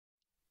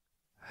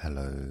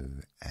Hello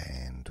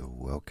and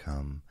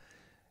welcome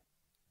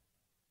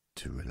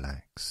to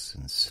Relax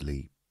and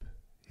Sleep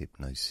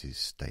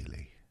Hypnosis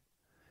Daily.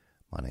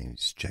 My name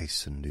is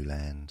Jason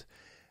Newland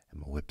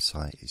and my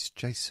website is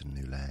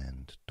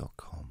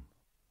jasonnewland.com.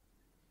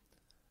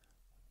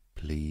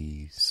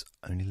 Please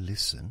only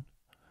listen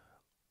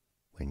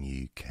when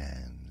you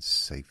can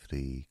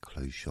safely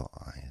close your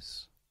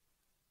eyes.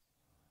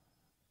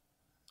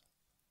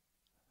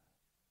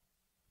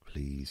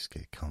 Please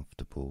get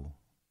comfortable.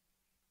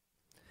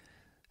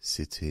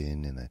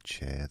 Sitting in a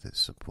chair that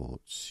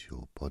supports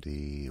your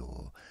body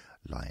or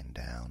lying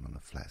down on a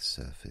flat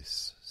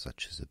surface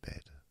such as a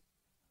bed.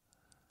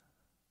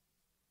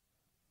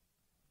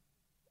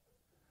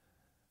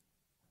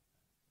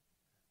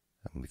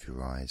 And with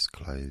your eyes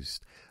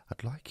closed,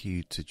 I'd like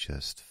you to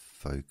just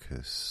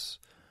focus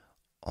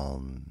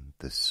on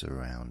the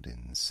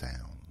surrounding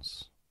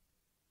sounds.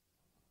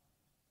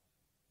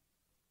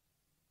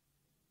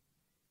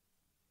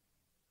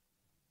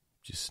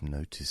 Just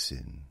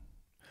noticing,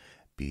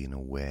 being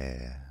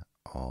aware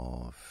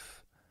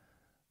of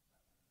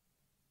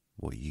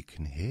what you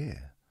can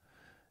hear.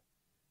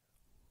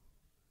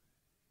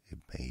 It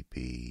may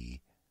be,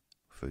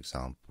 for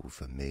example,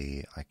 for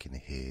me, I can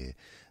hear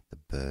the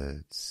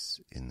birds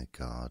in the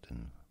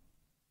garden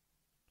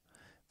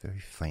very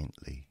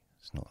faintly.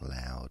 It's not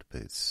loud,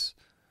 but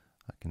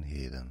I can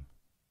hear them.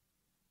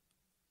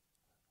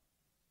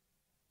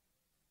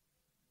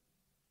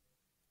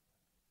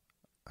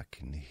 I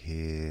can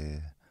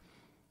hear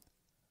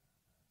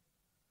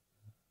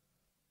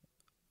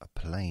a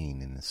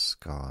plane in the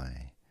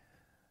sky.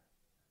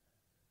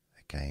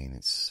 Again,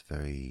 it's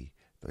very,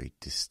 very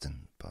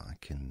distant, but I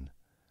can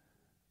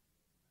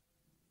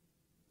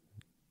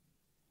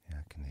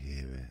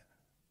hear it.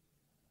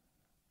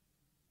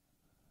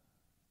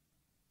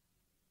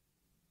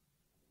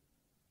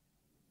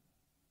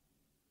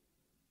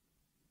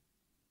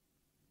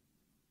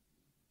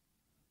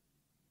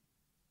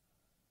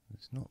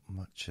 There's not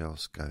much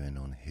else going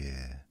on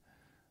here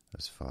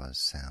as far as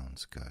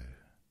sounds go.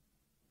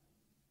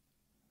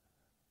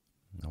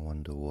 I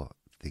wonder what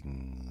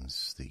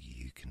things that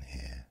you can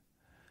hear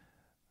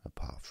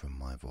apart from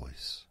my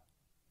voice.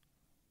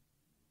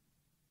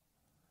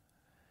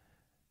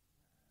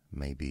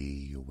 Maybe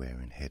you're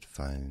wearing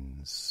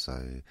headphones,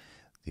 so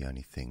the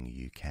only thing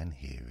you can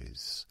hear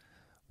is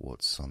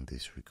what's on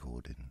this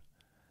recording.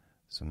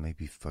 So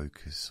maybe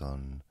focus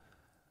on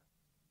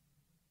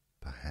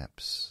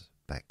perhaps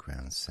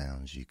background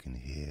sounds you can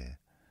hear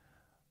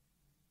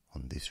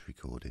on this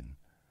recording.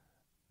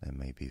 They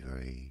may be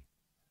very,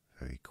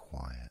 very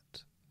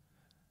quiet.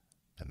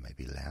 They may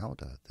be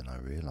louder than I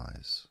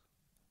realize.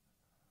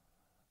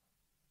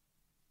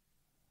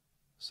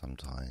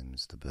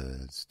 Sometimes the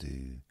birds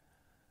do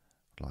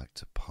like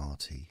to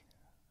party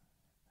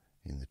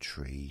in the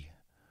tree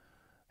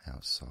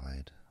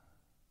outside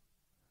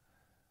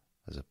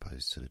as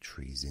opposed to the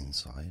trees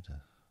inside.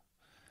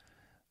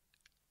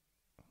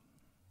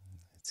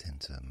 They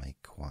tend to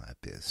make quite a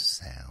bit of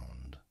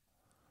sound.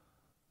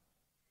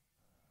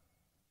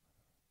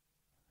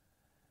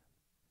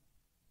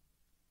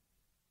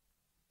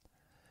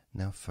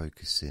 Now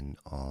focusing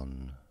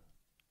on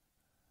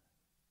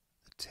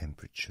the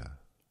temperature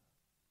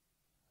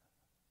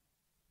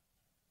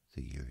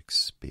that you're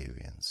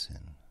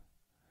experiencing.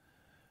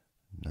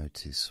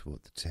 Notice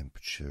what the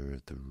temperature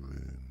of the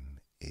room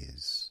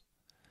is.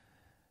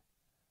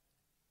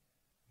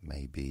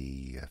 Maybe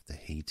you have the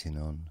heating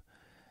on.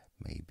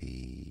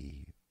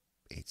 Maybe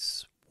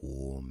it's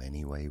warm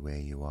anyway where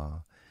you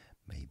are.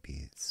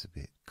 Maybe it's a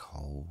bit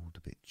cold,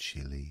 a bit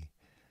chilly.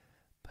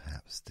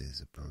 Perhaps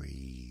there's a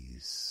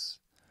breeze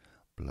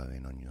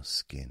blowing on your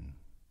skin.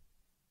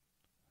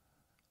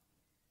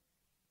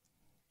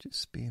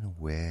 Just being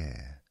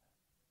aware,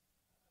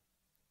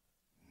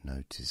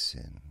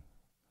 noticing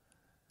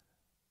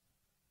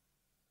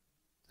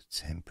the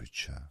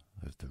temperature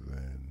of the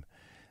room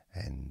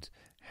and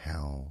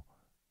how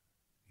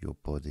your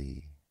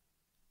body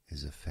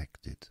is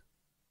affected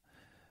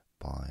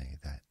by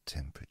that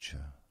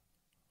temperature.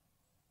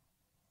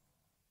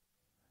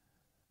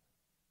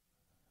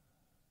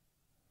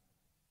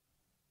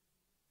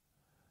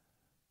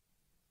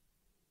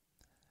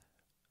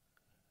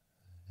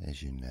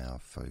 As you now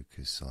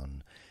focus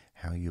on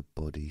how your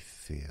body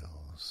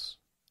feels.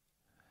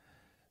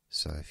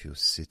 So if you're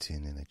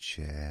sitting in a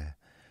chair,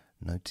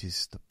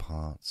 notice the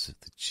parts of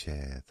the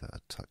chair that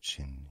are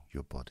touching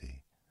your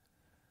body.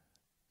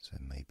 So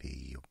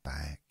maybe your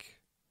back,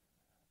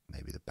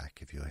 maybe the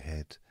back of your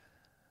head,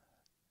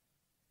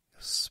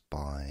 your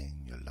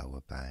spine, your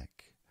lower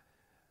back,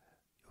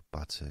 your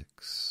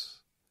buttocks,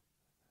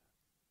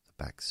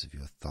 the backs of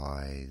your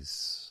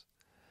thighs,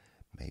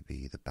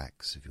 maybe the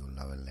backs of your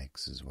lower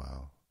legs as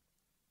well.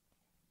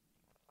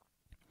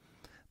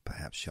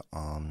 Perhaps your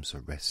arms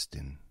are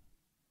resting,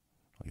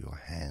 or your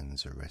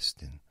hands are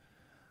resting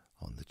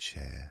on the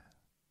chair.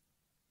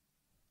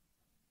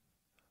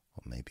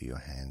 Or maybe your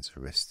hands are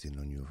resting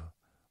on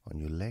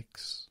your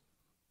legs.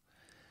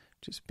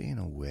 Just being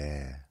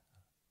aware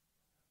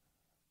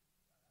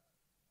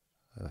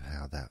of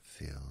how that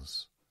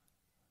feels.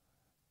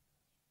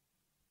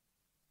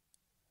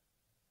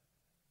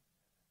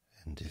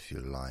 And if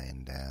you're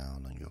lying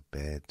down on your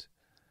bed,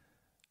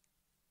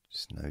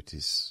 just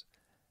notice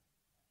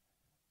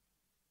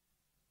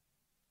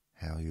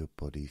how your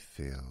body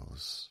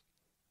feels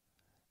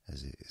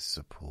as it is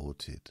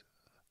supported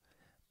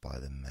by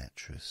the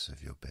mattress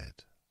of your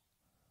bed.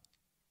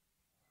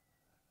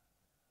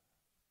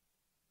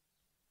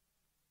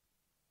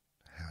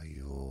 How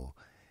your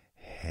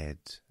head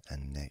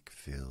and neck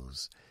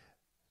feels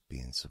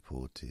being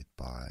supported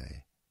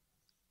by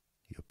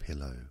your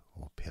pillow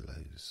or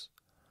pillows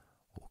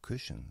or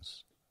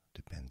cushions,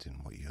 depending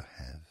what you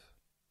have.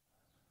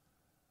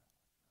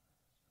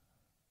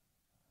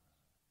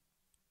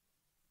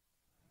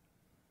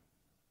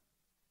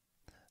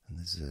 And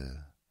there's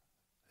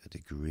a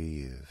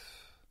degree of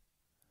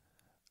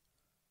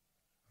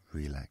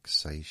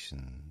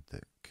relaxation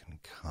that can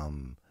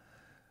come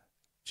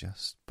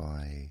just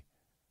by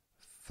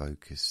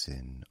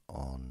focusing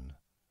on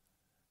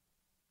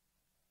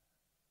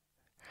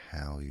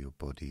how your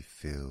body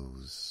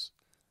feels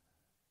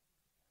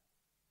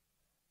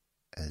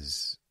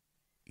as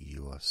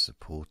you are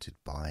supported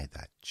by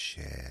that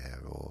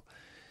chair or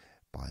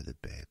by the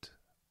bed.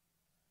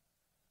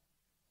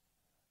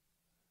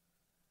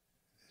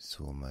 It's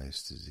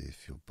almost as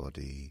if your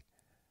body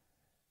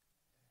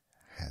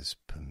has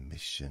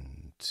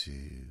permission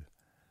to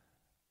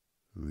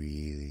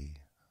really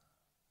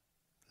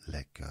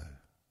let go.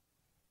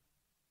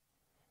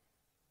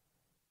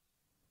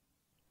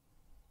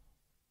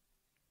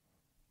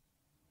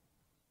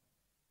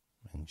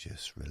 And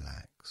just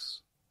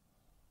relax.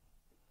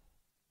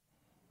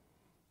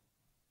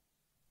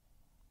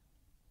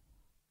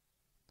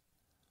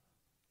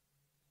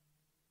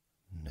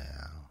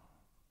 Now,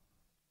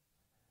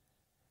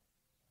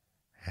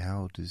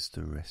 how does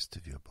the rest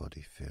of your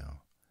body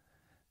feel?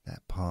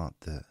 That part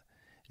that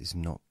is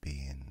not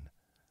being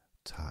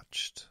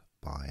touched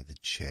by the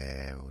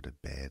chair or the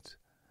bed.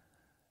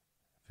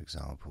 For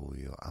example,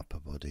 your upper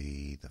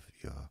body,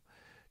 your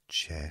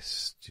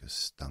chest, your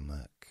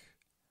stomach,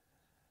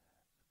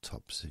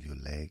 tops of your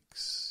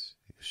legs,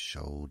 your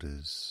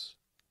shoulders,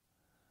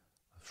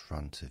 the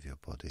front of your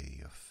body,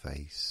 your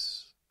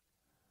face,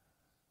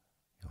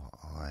 your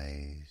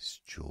eyes,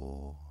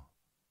 jaw,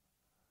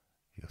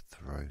 your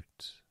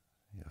throat,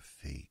 your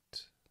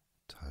feet,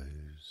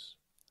 toes,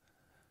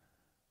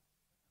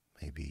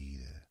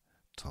 maybe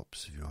the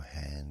tops of your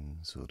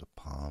hands or the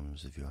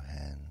palms of your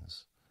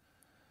hands,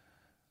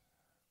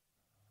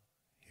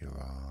 your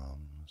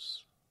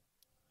arms.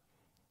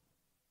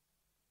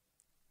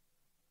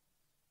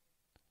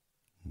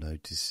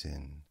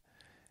 Noticing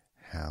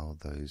how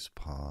those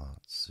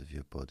parts of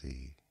your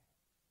body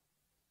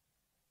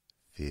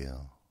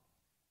feel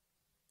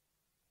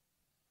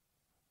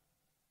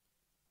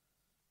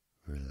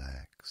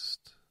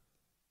relaxed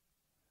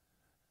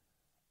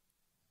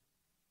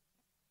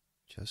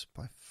just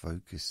by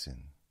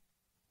focusing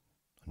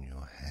on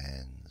your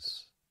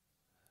hands.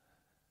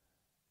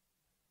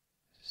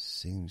 It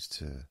seems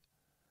to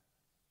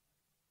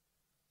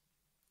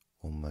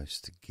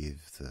almost to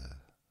give a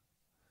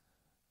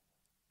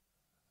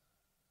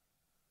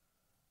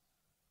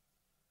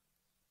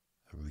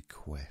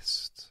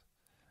request,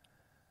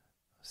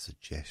 a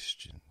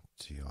suggestion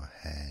to your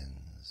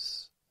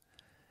hands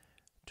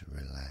to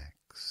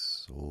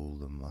relax all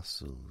the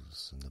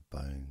muscles and the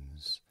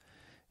bones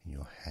in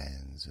your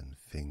hands and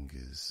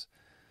fingers,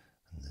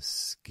 and the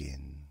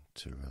skin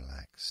to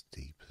relax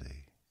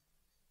deeply.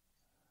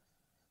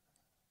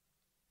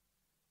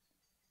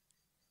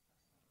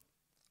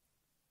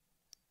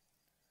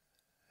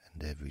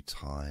 And every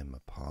time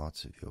a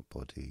part of your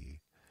body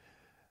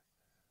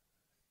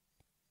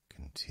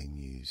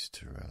continues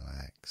to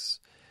relax,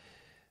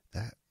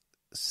 that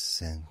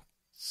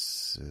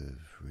sense of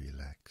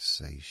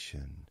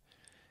relaxation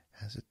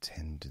has a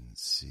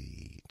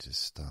tendency to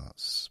start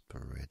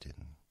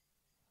spreading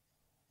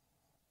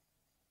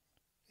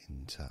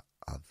into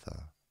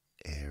other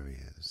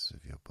areas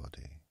of your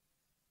body.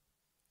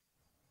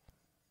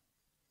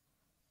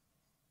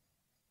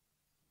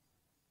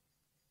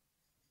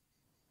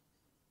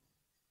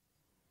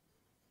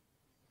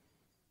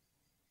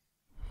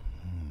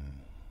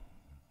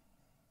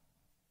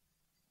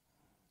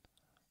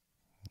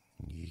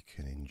 You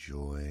can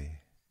enjoy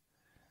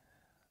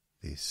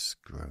this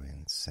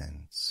growing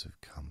sense of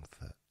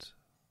comfort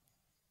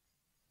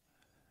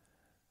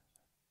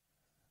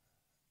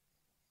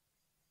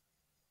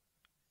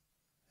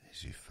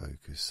as you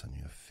focus on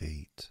your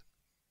feet.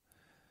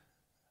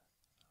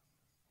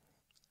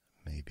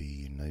 Maybe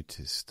you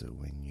notice that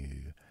when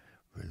you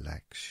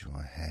relax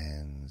your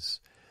hands,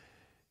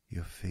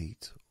 your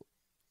feet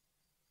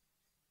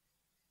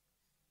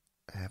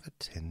have a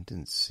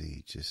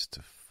tendency just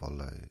to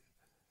follow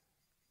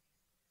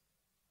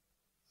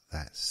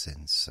that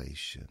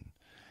sensation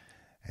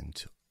and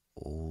to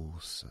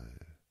also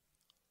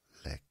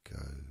let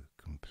go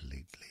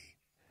completely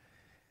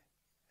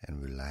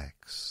and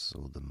relax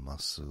all the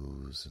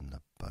muscles and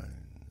the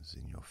bones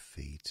in your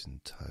feet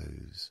and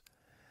toes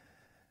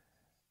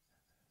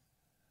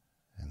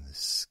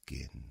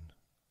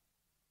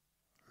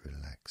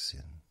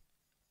relaxing,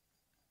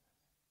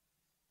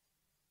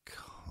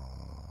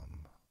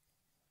 calm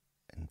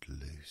and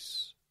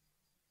loose.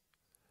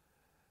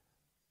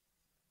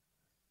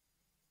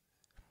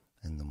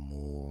 And the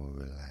more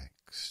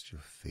relaxed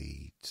your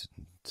feet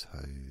and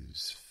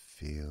toes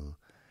feel,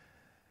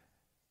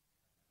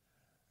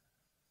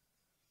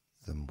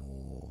 the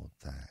more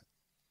that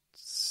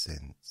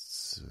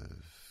sense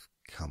of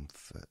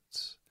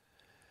comfort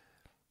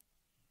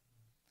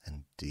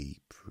and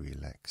deep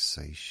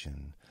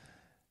relaxation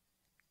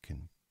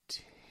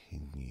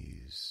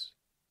continues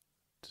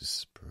to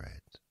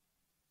spread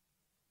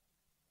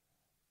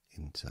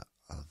into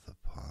other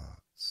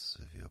parts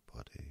of your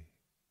body.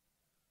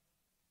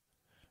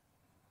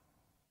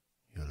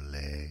 Your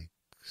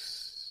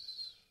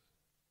legs,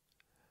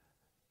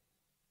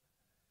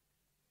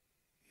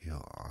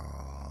 your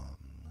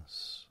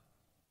arms,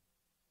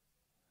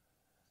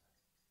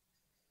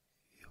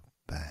 your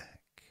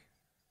back,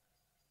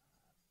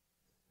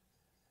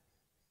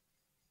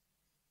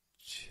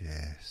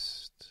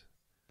 chest,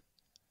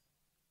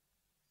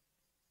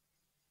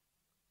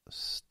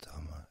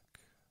 stomach,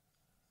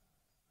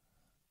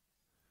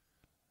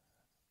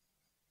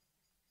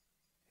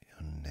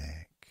 your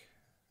neck,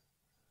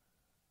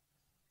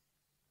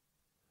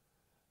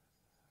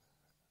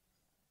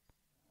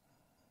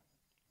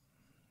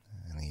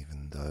 and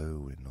even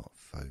though we're not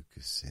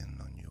focusing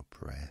on your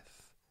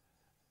breath,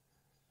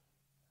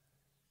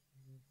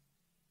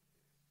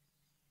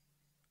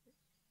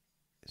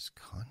 it's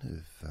kind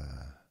of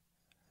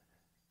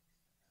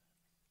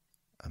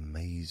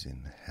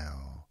amazing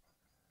how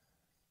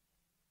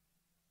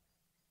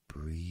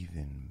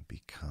breathing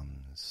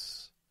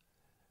becomes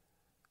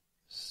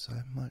so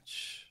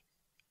much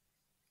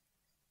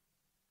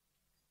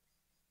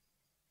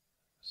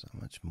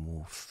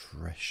more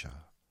fresher.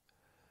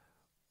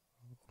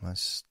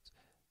 Almost,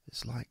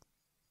 it's like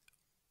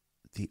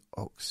the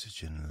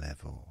oxygen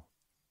level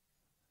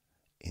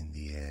in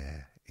the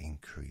air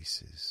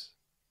increases.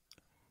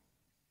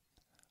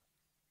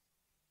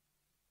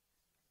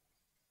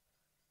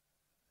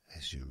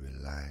 As you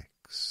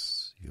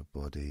relax your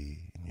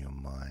body and your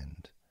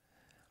mind,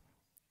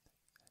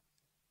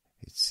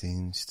 it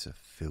seems to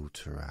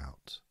filter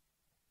out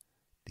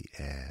the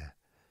air.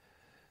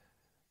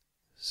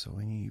 So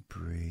when you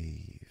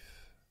breathe,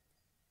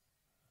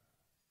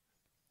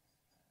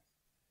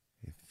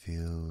 it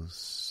feels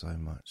so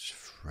much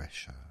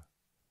fresher,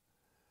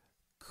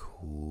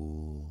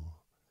 cool,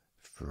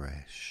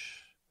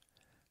 fresh,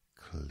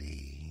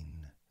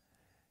 clean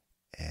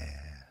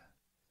air.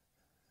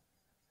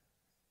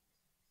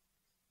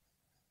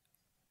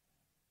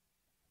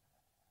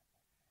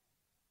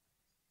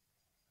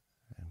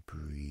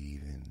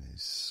 Breathing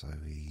is so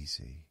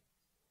easy,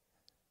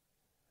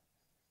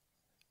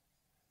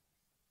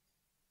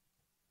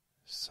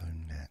 so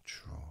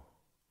natural.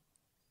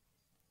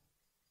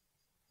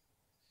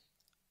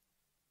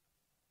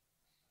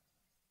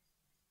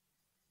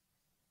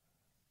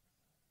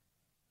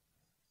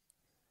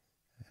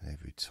 And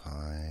every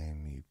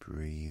time you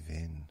breathe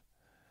in,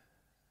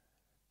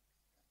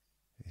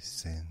 it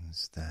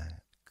sends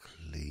that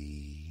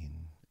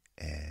clean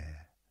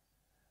air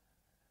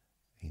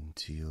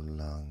into your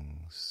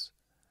lungs,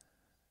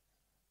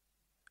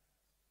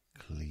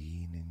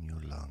 cleaning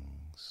your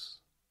lungs,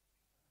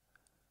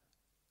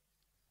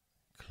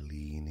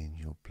 cleaning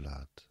your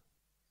blood,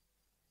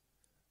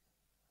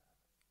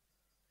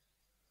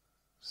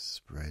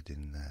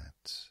 spreading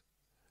that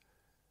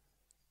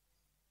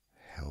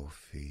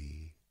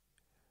healthy,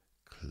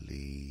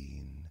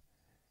 clean,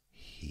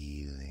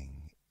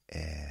 healing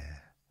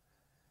air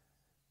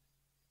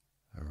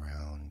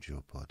around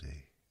your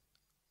body.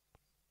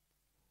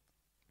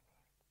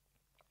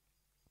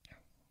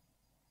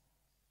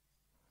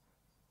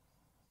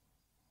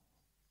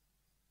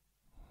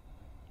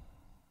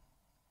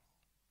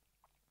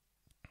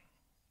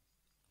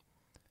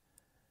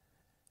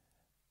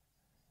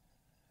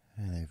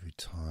 And every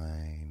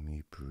time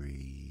you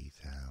breathe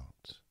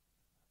out,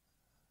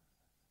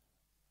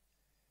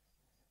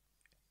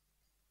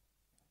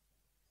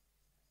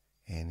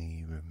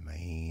 any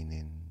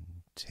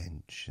remaining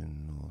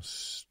tension or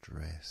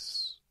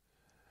stress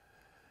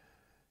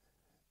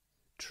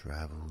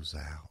travels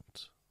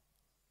out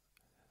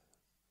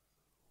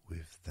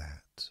with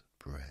that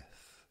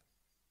breath,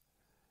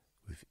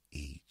 with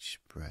each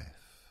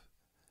breath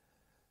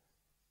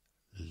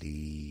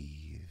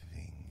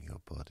leaving your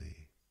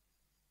body.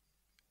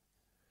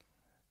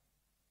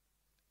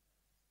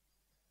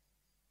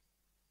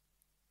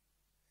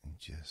 And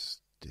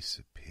just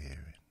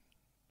disappearing.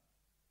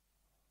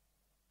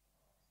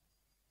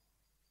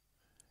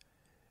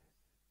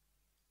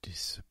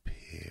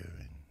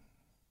 Disappearing.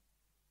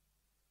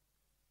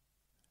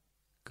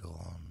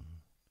 Gone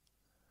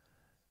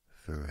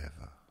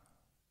forever.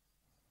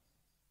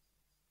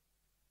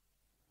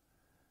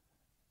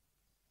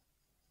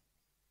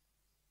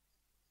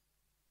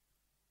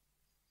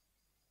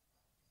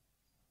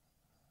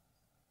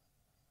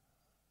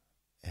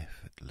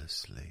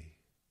 Effortlessly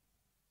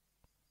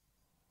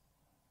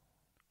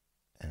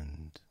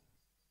and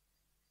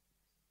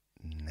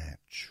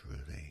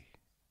naturally.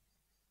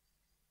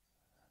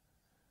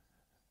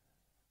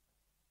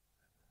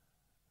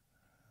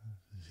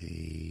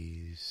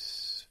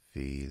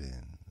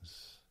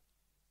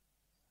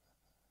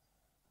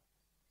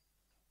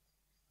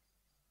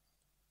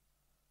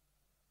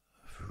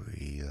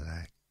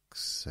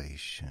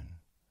 relaxation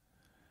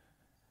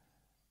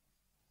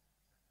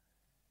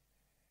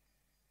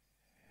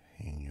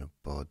in your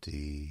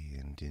body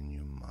and in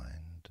your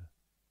mind.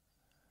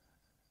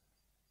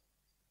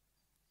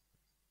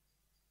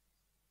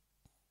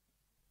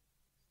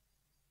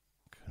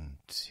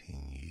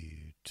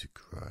 Continue to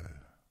grow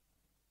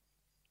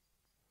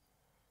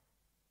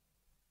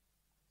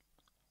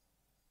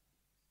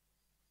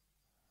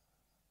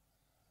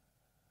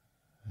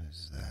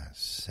as that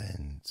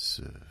sense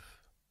of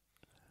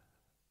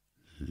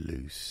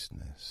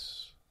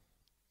looseness,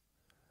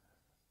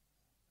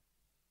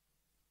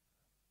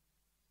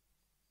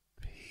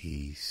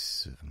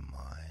 peace of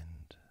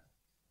mind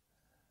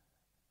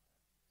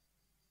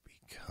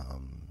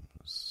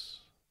becomes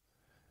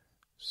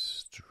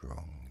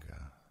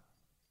stronger.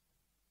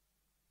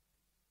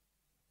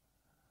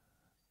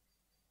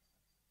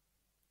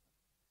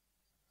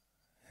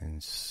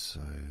 And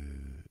so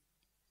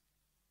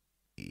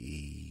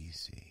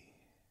easy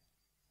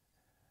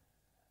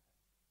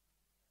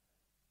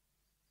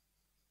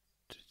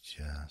to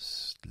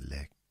just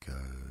let go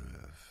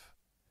of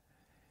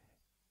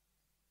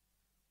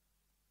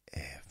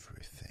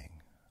everything.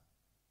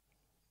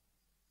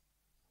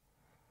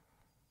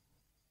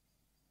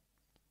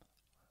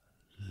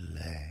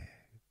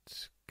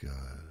 Let go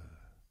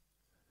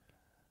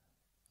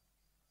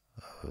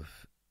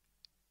of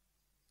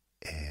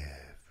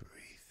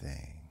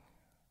everything.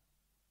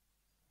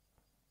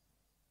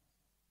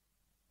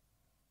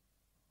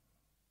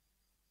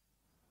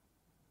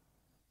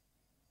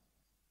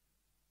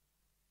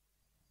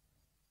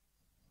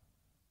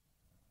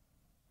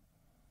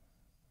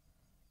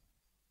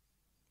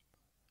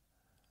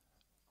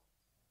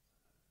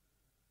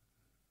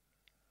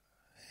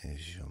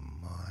 As your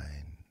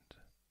mind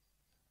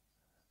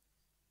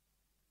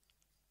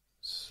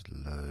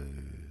slows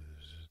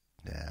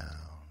down,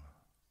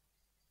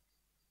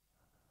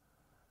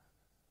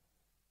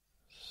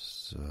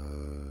 so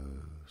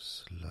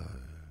slow,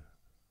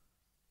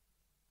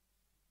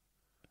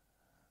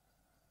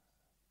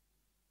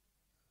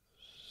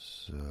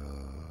 so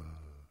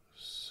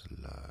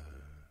slow.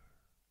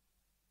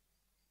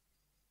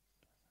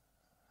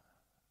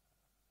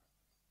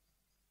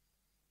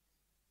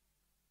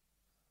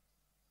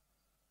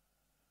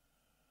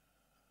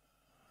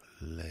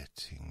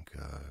 Letting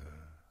go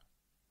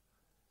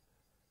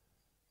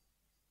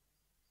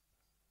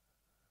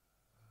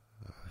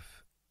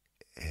of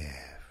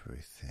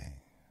everything.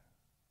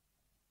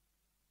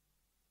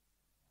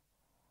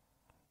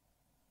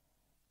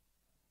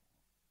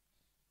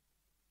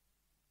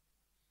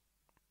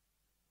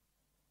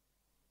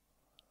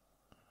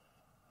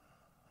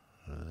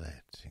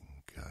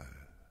 Letting go.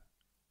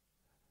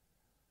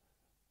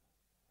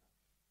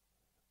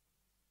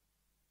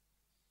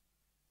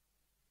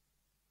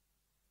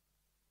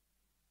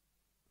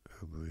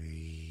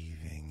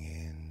 Breathing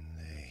in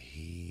the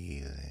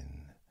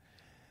healing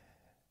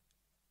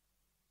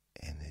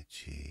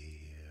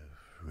energy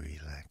of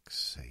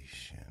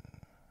relaxation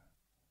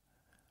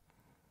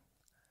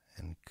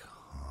and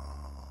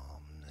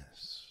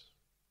calmness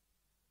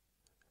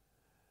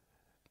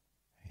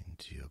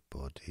into your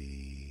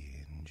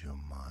body and your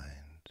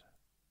mind.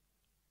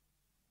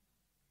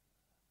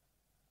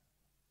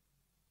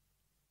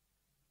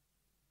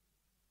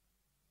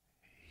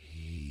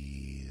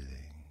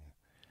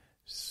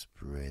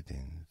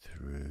 Spreading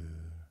through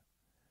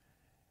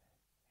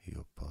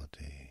your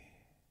body,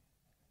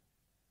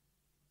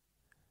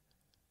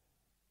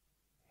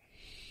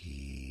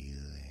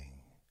 healing,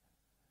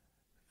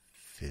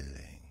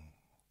 filling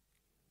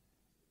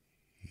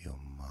your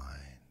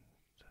mind,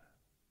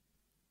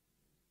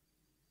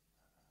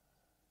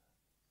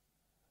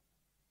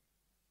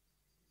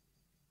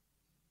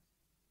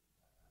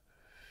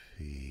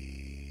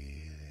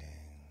 feeling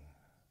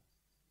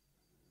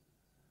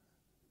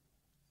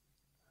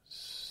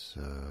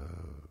so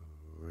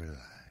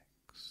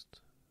relaxed,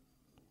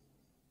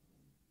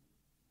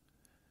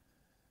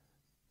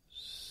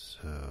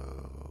 so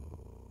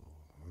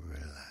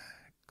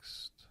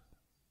relaxed,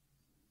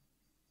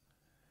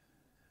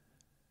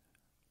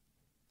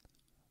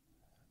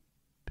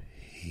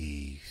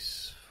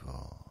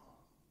 peaceful,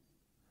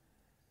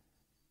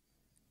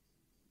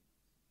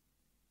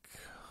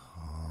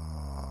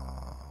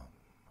 calm,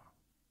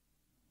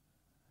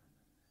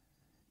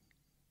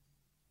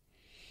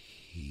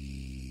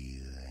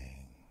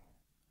 healing,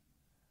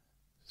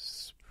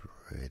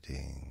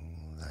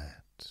 spreading that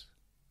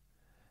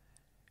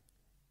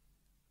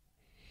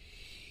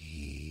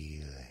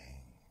healing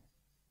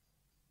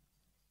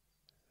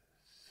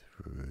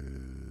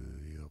through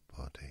your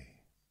body,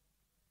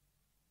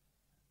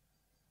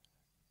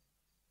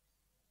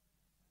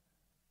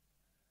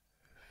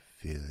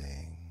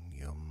 filling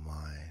your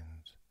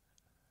mind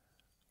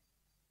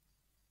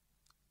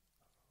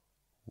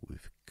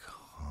with